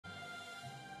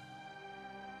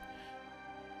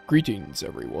Greetings,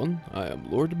 everyone. I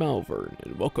am Lord Malvern,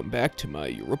 and welcome back to my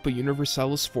Europa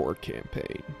Universalis IV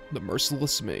campaign, the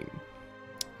Merciless Ming.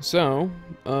 So,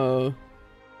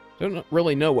 don't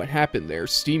really know what happened there.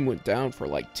 Steam went down for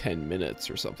like 10 minutes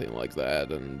or something like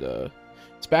that, and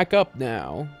it's back up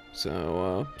now.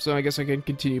 So I guess I can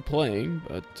continue playing,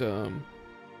 but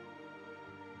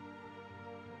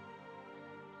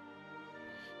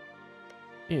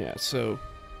yeah. So.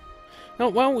 Now,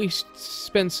 why don't we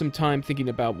spend some time thinking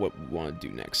about what we want to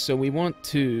do next? So we want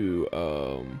to,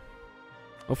 well,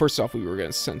 first off, we were going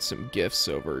to send some gifts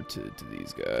over to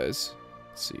these guys.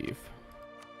 Let's see if...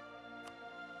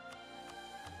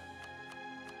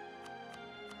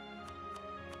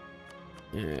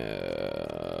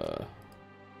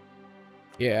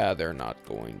 yeah, they're not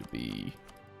going to be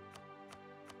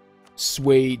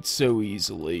swayed so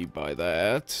easily by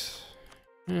that.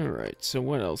 Alright, so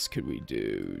what else could we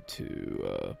do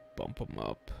to bump them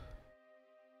up?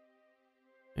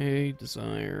 A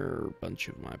desire a bunch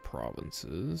of my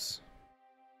provinces.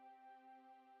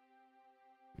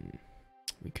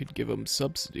 We could give them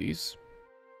subsidies.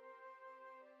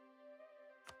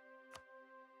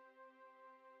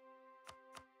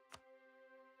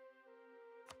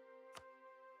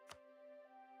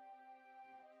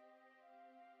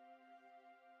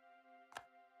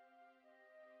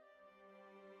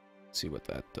 See what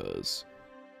that does.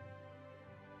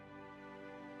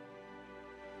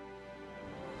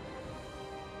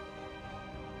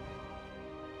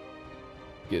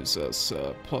 Gives us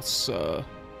plus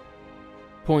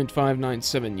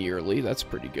 0.597 yearly. That's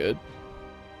pretty good.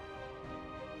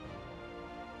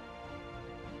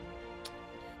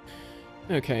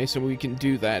 Okay, so we can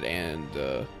do that and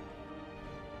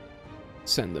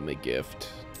send them a gift.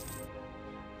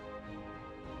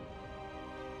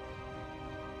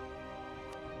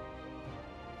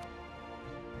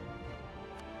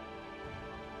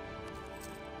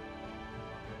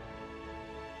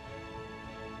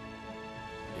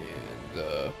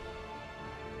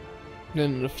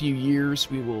 Then in a few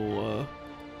years, we will,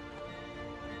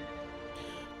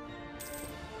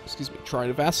 try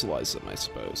to vassalize them, I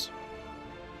suppose.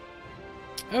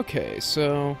 Okay,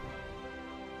 so...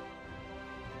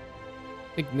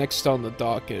 I think next on the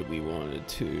docket, we wanted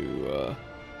to,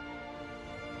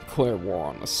 declare war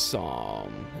on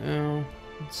Assam. Now,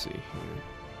 let's see here.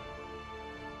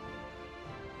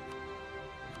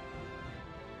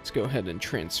 Let's go ahead and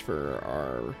transfer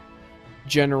our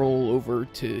general over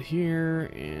to here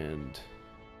and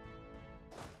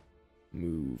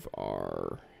move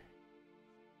our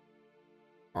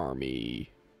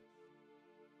army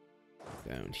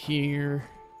down here.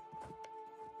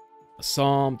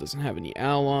 Assam doesn't have any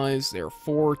allies. They're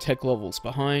 4 tech levels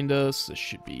behind us. This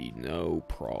should be no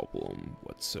problem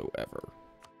whatsoever.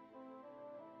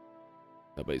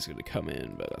 Nobody's going to come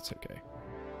in, but that's okay.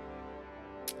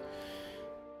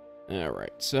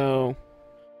 Alright, so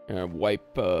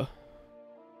wipe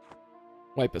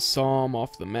Assam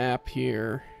off the map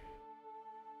here.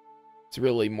 It's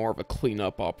really more of a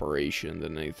cleanup operation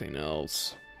than anything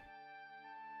else.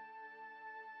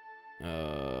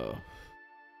 Let's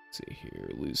see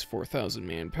here. Lose 4,000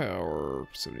 manpower,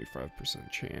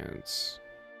 75% chance.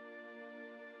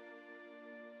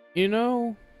 You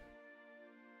know,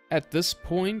 at this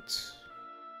point,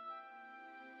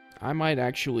 I might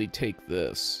actually take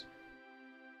this.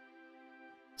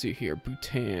 See here,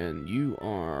 Bhutan, you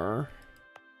are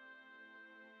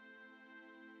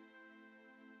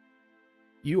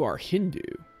Hindu.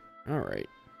 Alright.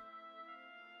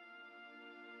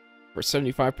 For a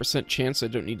 75% chance I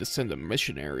don't need to send a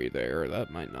missionary there,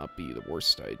 that might not be the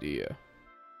worst idea.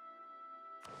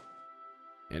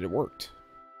 And it worked.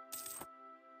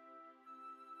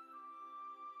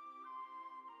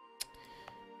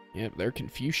 Yep, they're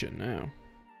Confucian now.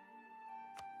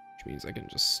 Which means I can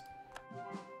just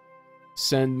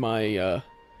send my,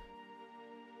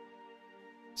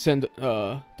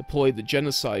 deploy the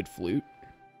genocide flute.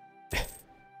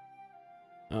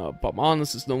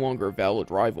 Bamanas is no longer a valid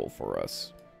rival for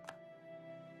us.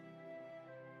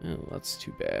 Oh, that's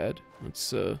too bad.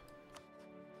 Let's,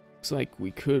 looks like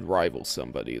we could rival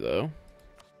somebody, though.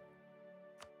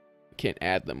 We can't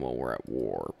add them while we're at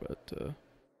war, but,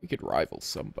 we could rival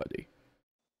somebody.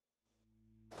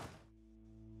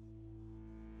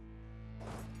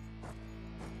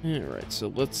 Alright,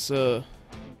 so let's, go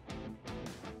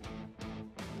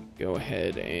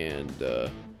ahead and,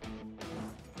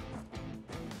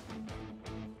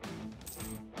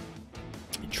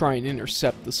 try and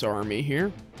intercept this army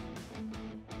here.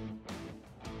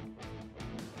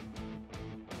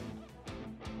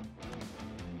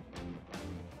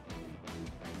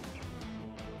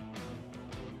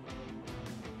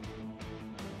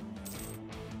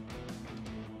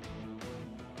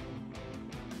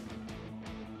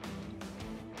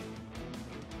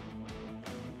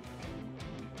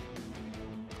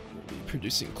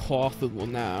 producing cloth and wool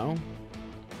now.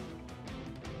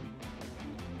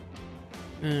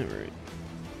 Alright.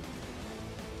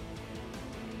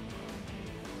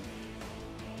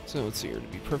 So let's see here, to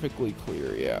be perfectly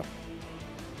clear, yeah.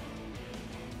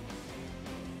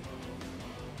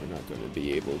 We're not going to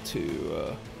be able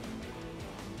to,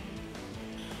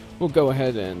 we'll go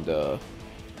ahead and,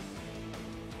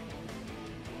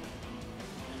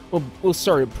 we'll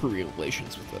start improving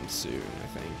relations with them soon, I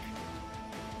think.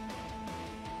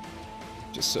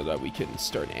 Just so that we can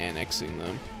start annexing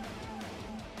them.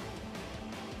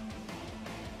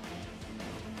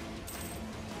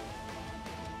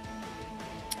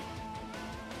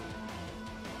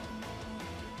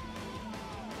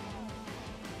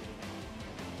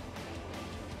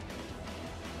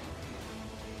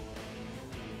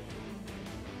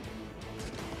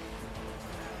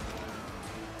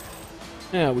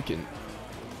 Yeah, we can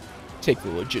take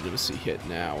the legitimacy hit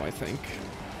now, I think.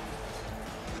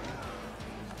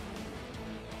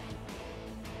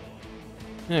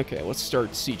 Okay, let's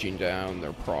start sieging down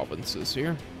their provinces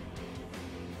here.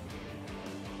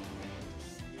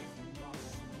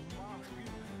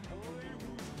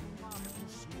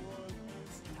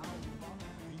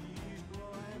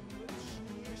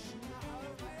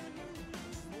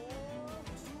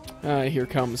 Here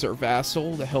comes our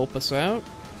vassal to help us out.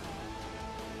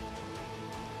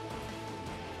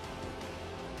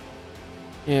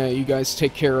 Yeah, you guys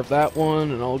take care of that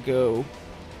one, and I'll go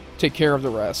take care of the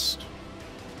rest.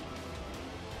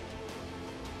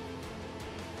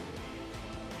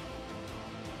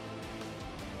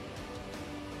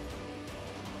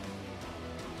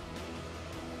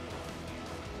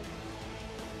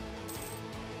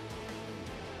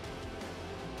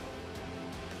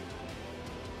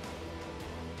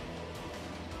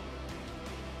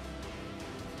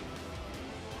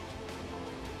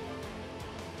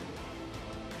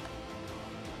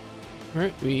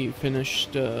 Alright, we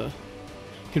finished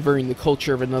converting the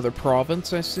culture of another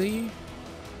province, I see.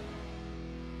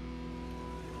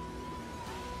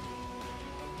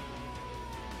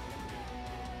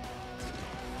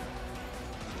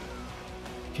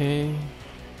 Okay.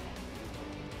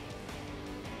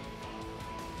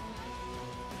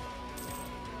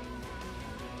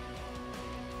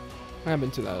 What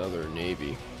happened to that other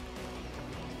navy?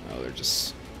 Oh, they're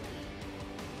just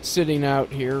sitting out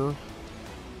here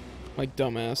like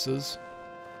dumbasses.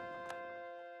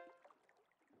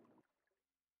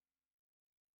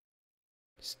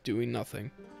 Just doing nothing.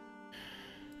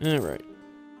 Alright.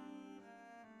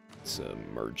 Let's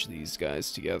merge these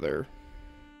guys together.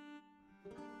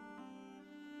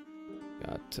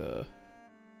 Got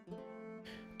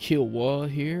Kilwa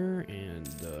here,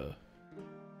 and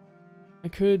I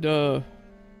could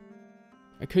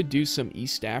do some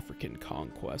East African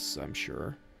conquests, I'm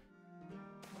sure.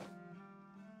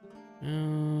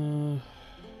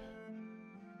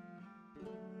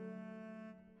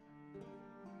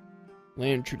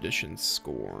 Land tradition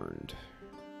scorned.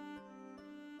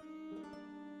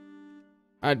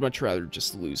 I'd much rather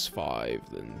just lose 5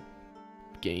 than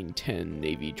gain 10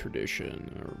 navy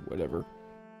tradition or whatever.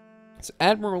 So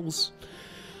admirals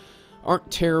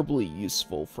aren't terribly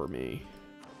useful for me,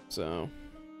 so...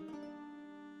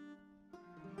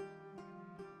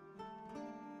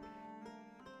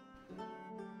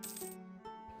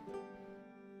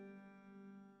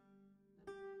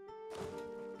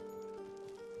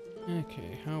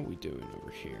 Okay, how are we doing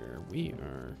over here? We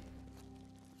are...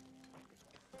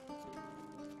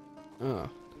 Ah,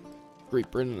 Great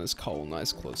Britain is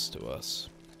colonized close to us.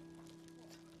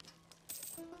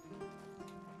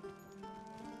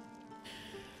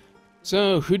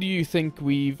 So, who do you think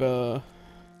we've got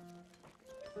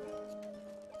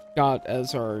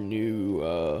as our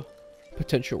new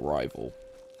potential rival?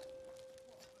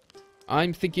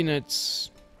 I'm thinking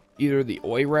it's either the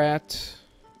Oirat,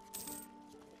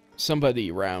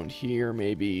 somebody around here,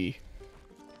 maybe.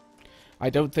 I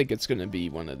don't think it's going to be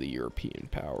one of the European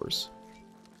powers.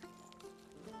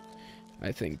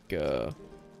 I think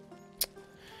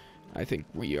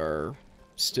we are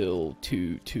still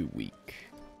too weak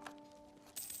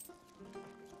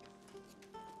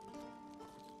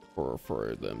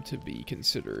for them to be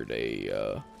considered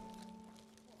a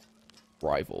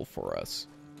rival for us.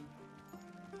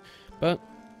 But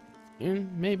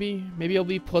maybe I'll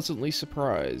be pleasantly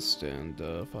surprised and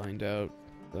find out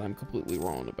that I'm completely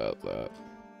wrong about that.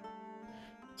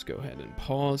 Let's go ahead and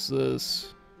pause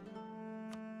this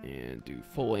and do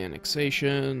full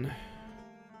annexation.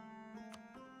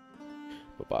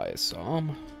 Bye-bye,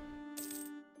 Assam.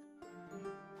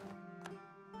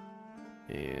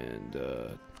 And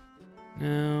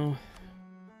now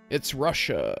it's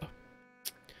Russia.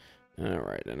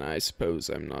 Alright, and I suppose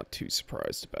I'm not too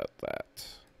surprised about that.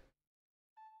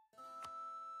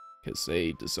 Because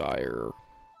they desire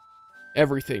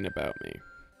everything about me.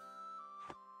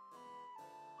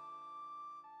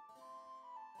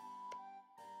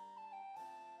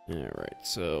 Alright,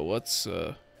 so let's,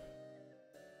 go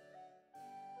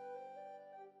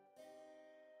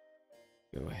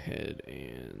ahead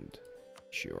and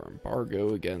issue our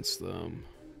embargo against them.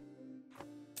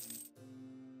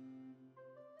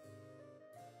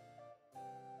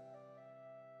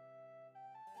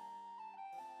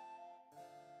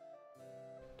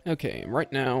 Okay, and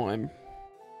right now I'm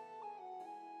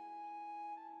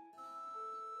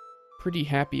pretty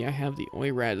happy I have the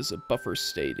Oirat as a buffer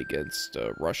state against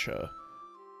Russia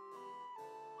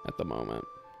at the moment.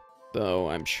 Though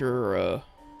I'm sure,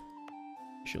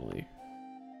 actually,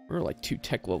 we're like 2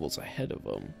 tech levels ahead of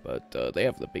them, but they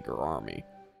have the bigger army.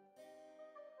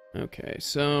 Okay,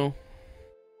 so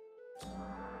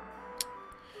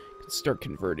let's start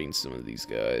converting some of these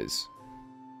guys.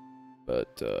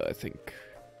 But I think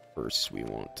first we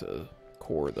want to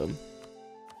core them.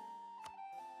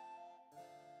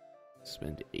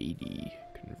 Spend 80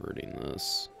 converting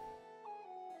this.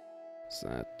 Is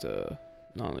that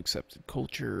non-accepted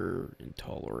culture,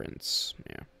 intolerance?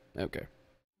 Yeah, okay.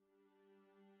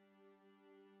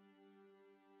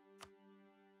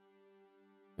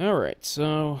 Alright,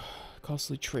 so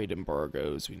costly trade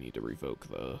embargoes. We need to revoke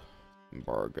the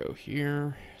embargo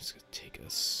here. It's gonna take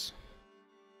us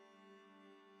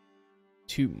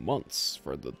 2 months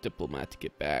for the diplomat to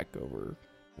get back over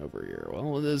here.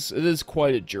 Well, it is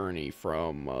quite a journey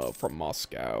from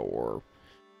Moscow or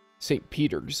St.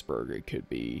 Petersburg. It could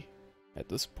be at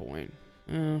this point.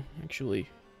 Actually,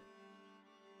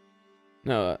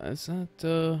 no. Is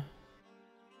that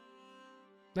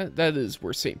that is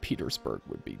where St. Petersburg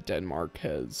would be. Denmark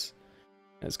has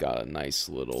got a nice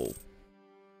little.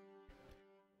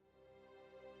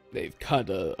 They've cut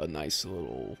a nice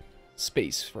little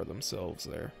space for themselves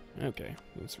there. Okay,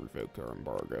 let's revoke our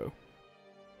embargo.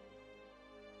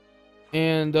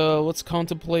 And let's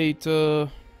contemplate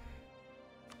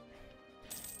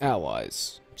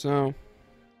allies. So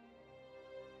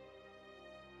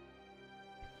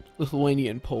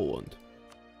Lithuania and Poland.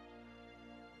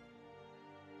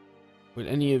 Would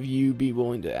any of you be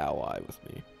willing to ally with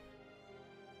me?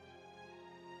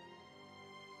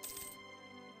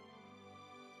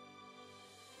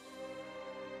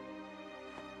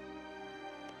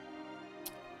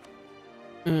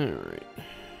 Alright.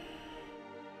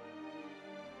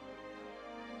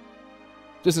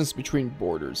 Distance between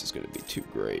borders is going to be too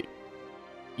great.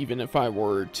 Even if I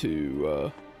were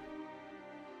to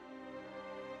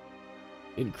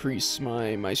increase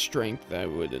my strength, there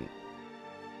wouldn't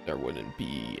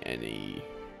be any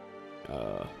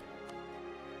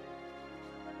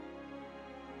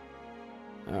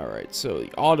Alright, so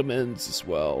the Ottomans as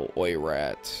well,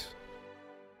 Oirat,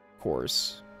 of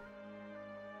course.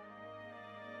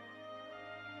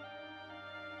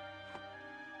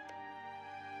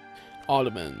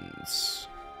 Ottomans.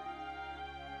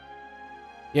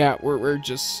 Yeah, we're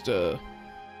just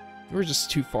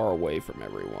too far away from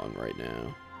everyone right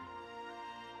now.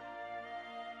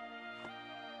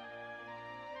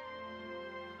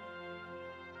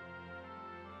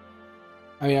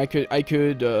 I mean, I could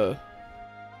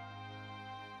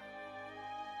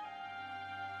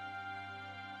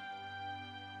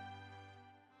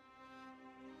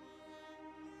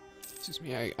excuse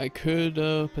me, I could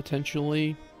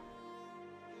potentially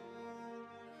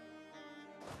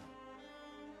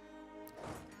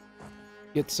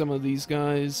get some of these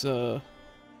guys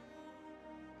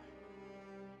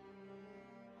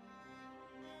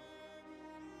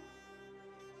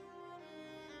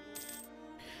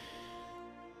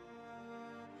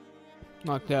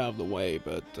knocked out of the way,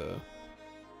 but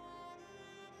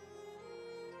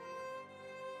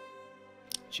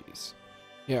jeez.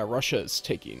 Yeah, Russia is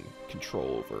taking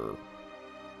control over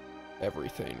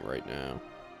everything right now.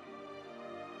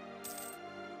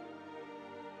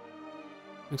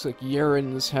 Looks like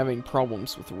Yaren is having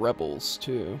problems with rebels,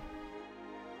 too.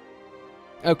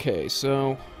 Okay,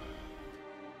 so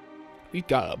we've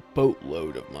got a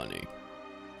boatload of money.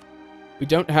 We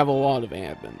don't have a lot of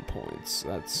admin points.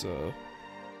 That's our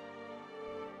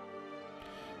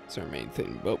main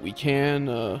thing. But we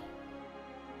can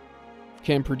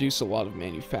produce a lot of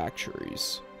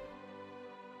manufactories.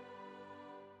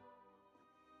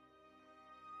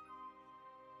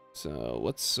 So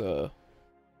let's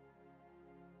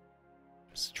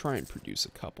try and produce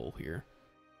a couple here.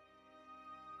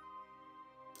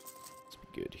 Let's be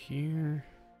good here.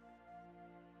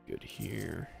 Good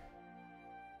here.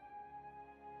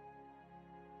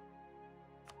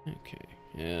 Okay,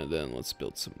 and then let's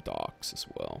build some docks as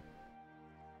well.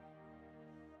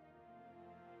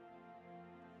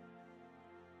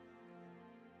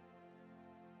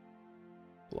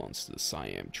 Belongs to the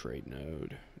Siam trade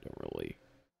node. Don't really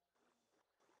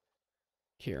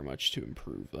care much to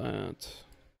improve that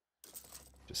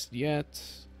just yet.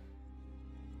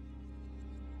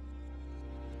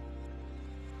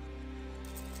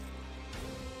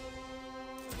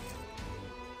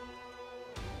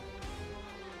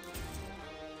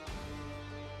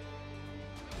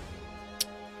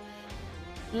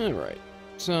 Alright,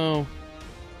 so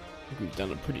I think we've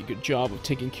done a pretty good job of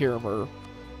taking care of our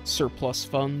surplus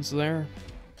funds there.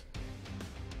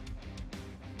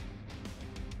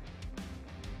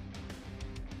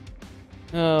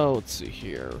 Oh, let's see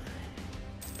here.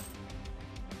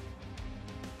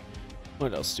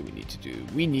 What else do we need to do?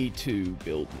 We need to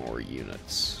build more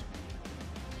units.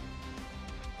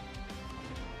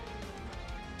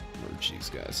 Merge these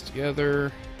guys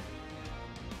together.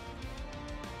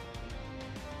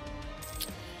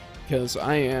 Because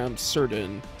I am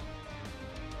certain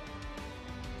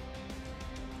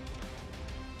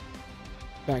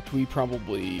in fact, we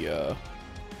probably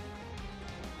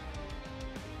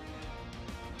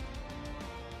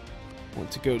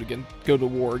want to go to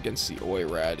war against the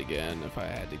Oirad again, if I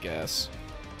had to guess.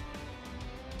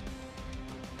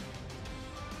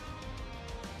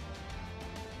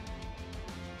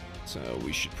 So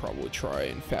we should probably try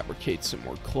and fabricate some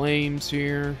more claims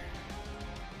here.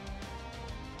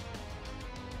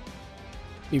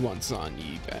 We want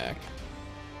Zanyi back.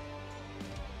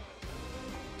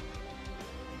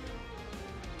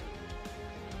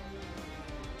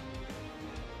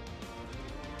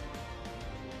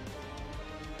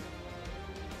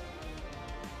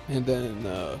 And then,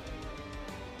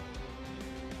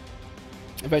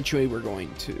 eventually we're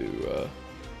going to,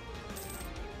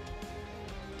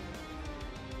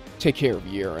 take care of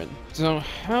Yeren. So,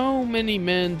 how many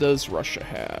men does Russia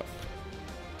have?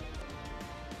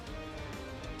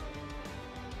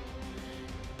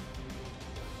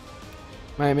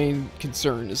 My main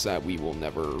concern is that we will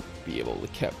never be able to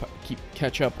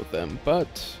catch up with them,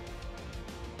 but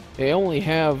they only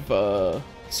have,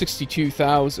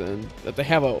 62,000, that they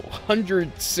have a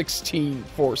 116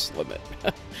 force limit.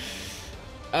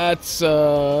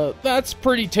 That's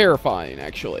pretty terrifying,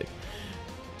 actually.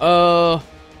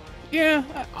 Yeah,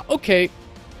 okay.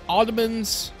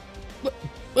 Ottomans,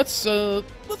 let's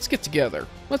get together.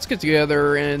 Let's get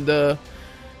together and,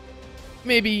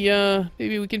 maybe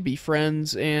we can be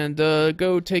friends and,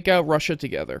 go take out Russia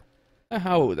together.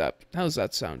 How does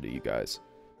that sound to you guys?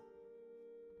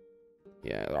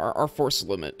 Yeah, our force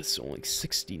limit is only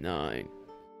 69.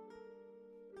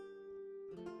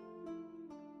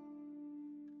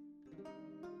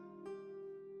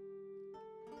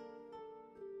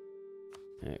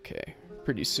 Okay,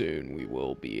 pretty soon we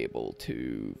will be able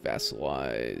to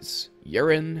vassalize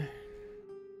Yeren.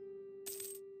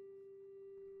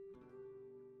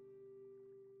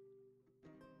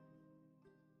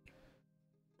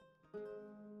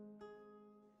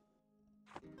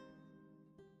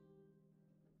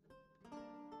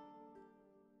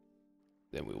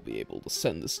 Then we'll be able to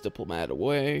send this diplomat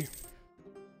away.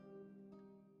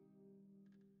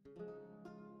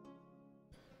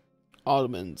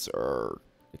 Ottomans are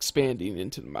expanding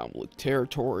into the Mamluk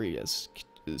territory, as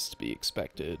is to be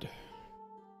expected.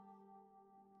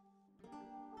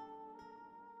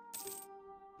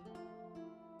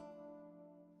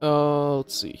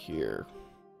 Let's see here.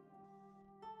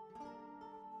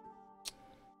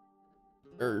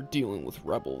 They're dealing with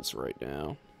rebels right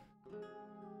now.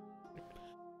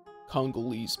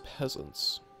 Congolese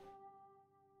peasants.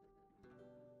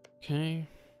 Okay.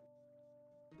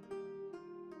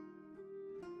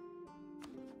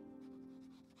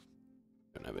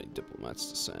 Don't have any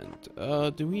diplomats to send.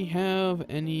 Do we have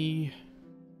any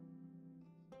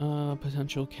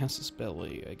potential casus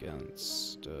belli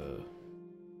against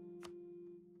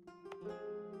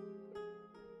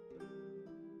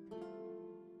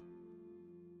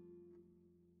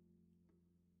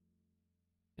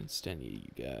any of you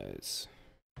guys?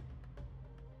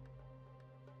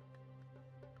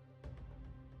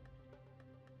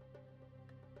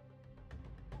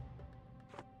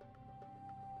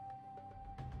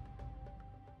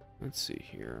 Let's see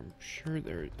here. I'm sure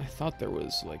I thought there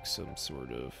was like some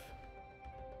sort of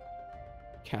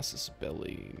casus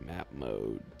belli map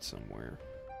mode somewhere.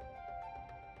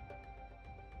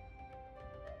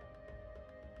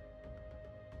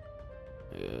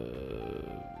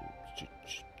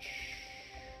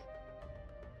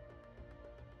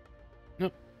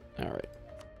 Nope. Alright.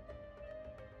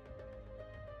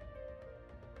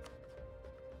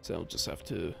 So I'll just have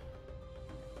to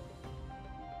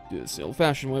do this the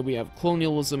old-fashioned way. We have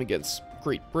colonialism against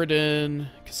Great Britain,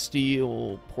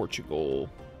 Castile, Portugal,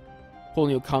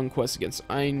 colonial conquest against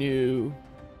Ainu,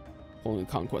 colonial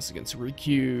conquest against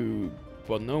Rikyu,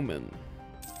 Bonoman,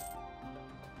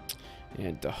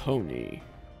 and Dahomey.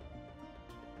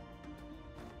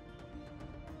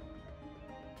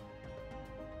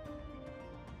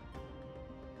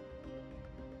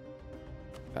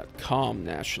 Got calm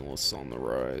nationalists on the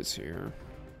rise here.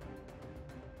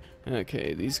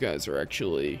 Okay, these guys are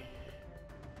actually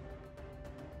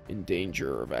in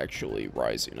danger of actually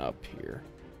rising up here.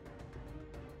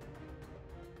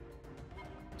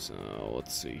 So,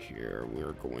 let's see here.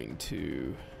 We're going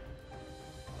to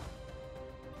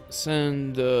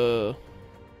send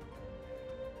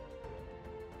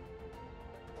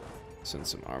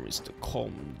some armies to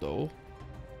Komdo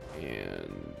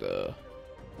and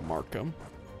Markham.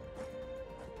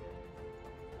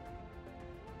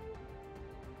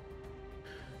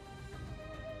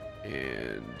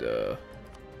 And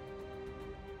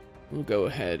we'll go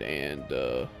ahead and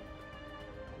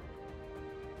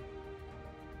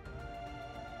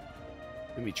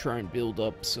maybe try and build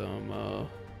up some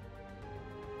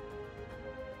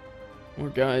more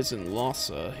guys in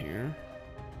Lhasa here.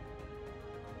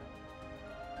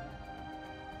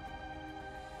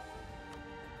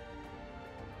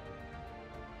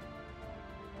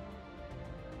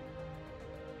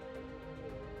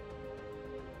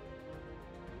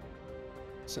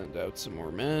 Send out some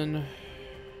more men.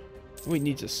 We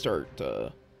need to start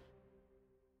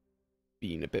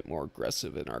being a bit more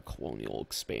aggressive in our colonial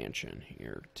expansion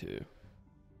here, too.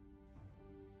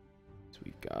 So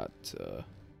we've got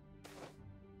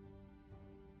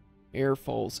Air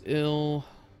falls ill.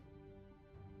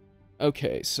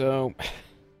 Okay, so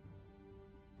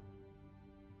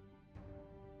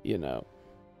you know,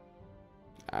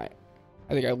 I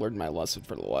think I learned my lesson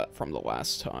from the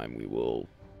last time. We will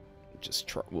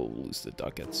just we'll lose the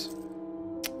ducats.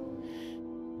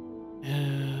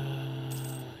 Yeah.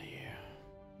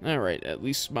 Alright, at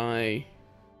least my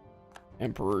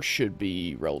emperor should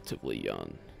be relatively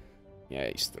young. Yeah,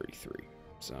 he's 33,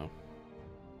 so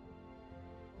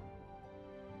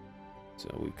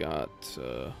we've got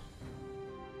what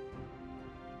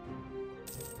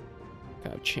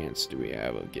kind of chance do we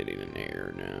have of getting an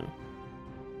heir now?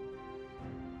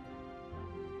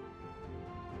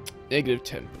 Negative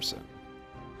 10%.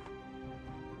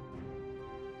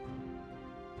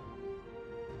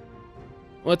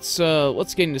 Let's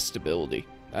gain the stability.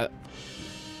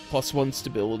 +1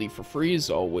 stability for free is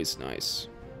always nice.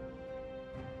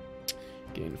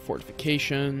 Gain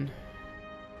fortification.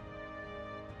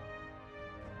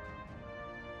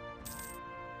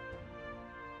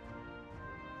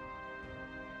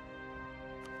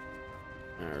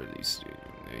 How are these doing?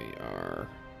 They are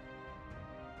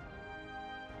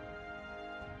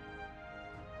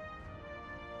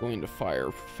going to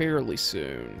fire fairly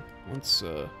soon.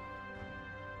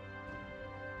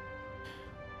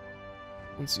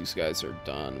 Once these guys are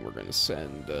done, we're gonna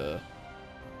send them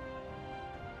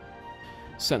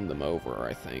over,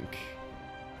 I think.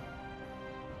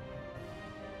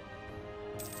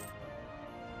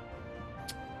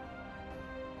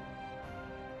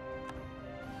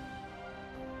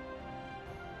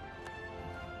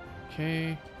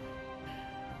 Okay.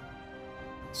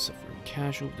 Suffering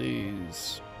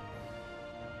casualties.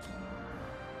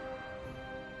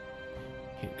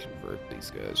 Can't convert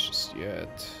these guys just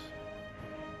yet.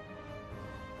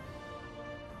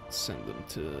 Send them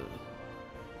to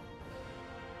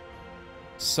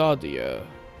Sadia.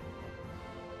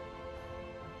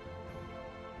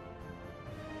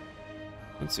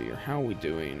 Let's see here. How are we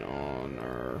doing on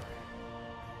our...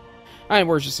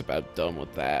 we're just about done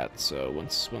with that. So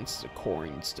once the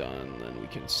coring's done, then we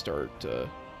can start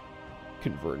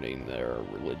converting their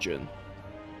religion.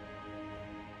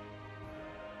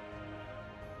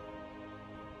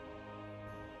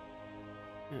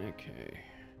 Okay.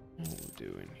 What are we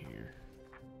doing here?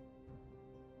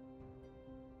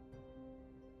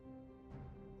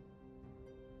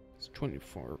 It's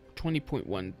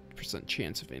 20.1%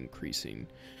 chance of increasing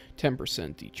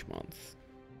 10% each month.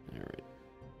 Alright.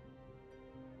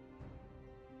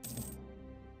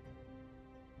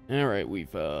 Alright, we've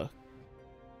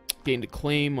gained a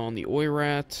claim on the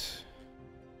Oirat.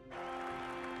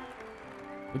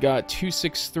 We got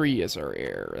 263 as our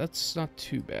heir. That's not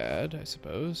too bad, I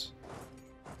suppose.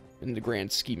 In the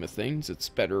grand scheme of things, it's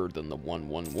better than the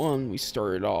 111 we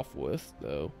started off with,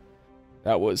 though.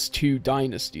 That was 2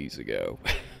 dynasties ago.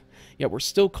 Yeah, we're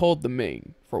still called the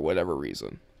Ming, for whatever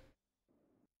reason.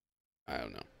 I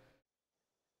don't know.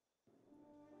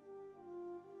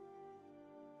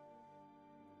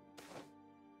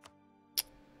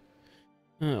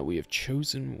 We have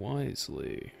chosen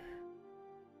wisely.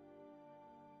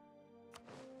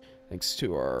 Thanks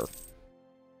to our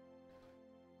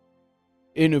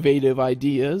innovative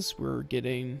ideas, we're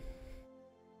getting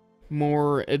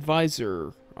more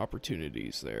advisor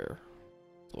opportunities there.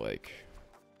 Like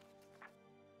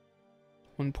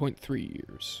 1.3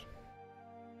 years.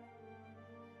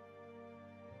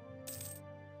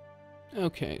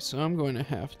 Okay, so I'm going to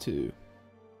have to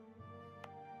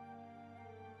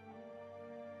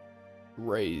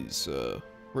raise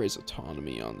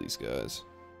autonomy on these guys.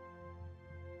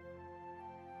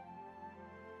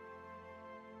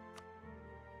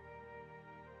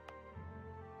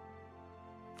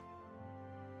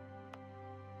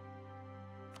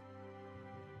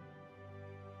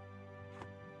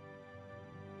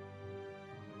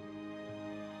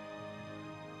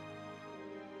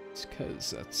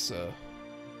 Because that's,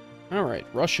 Alright,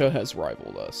 Russia has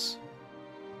rivaled us.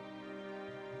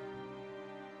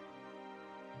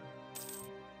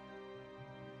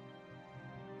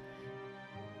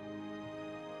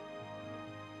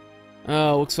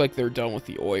 Looks like they're done with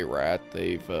the Oirat.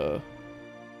 They've,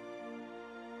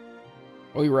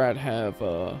 Oirat have,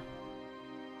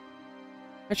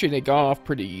 Actually, they got off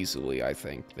pretty easily, I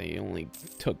think. They only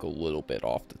took a little bit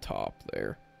off the top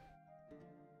there.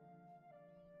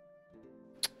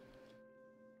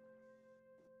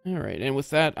 Alright, and with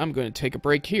that, I'm going to take a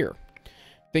break here.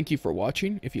 Thank you for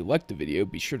watching. If you liked the video,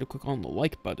 be sure to click on the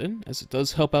like button, as it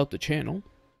does help out the channel.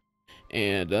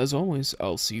 And as always,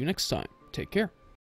 I'll see you next time. Take care.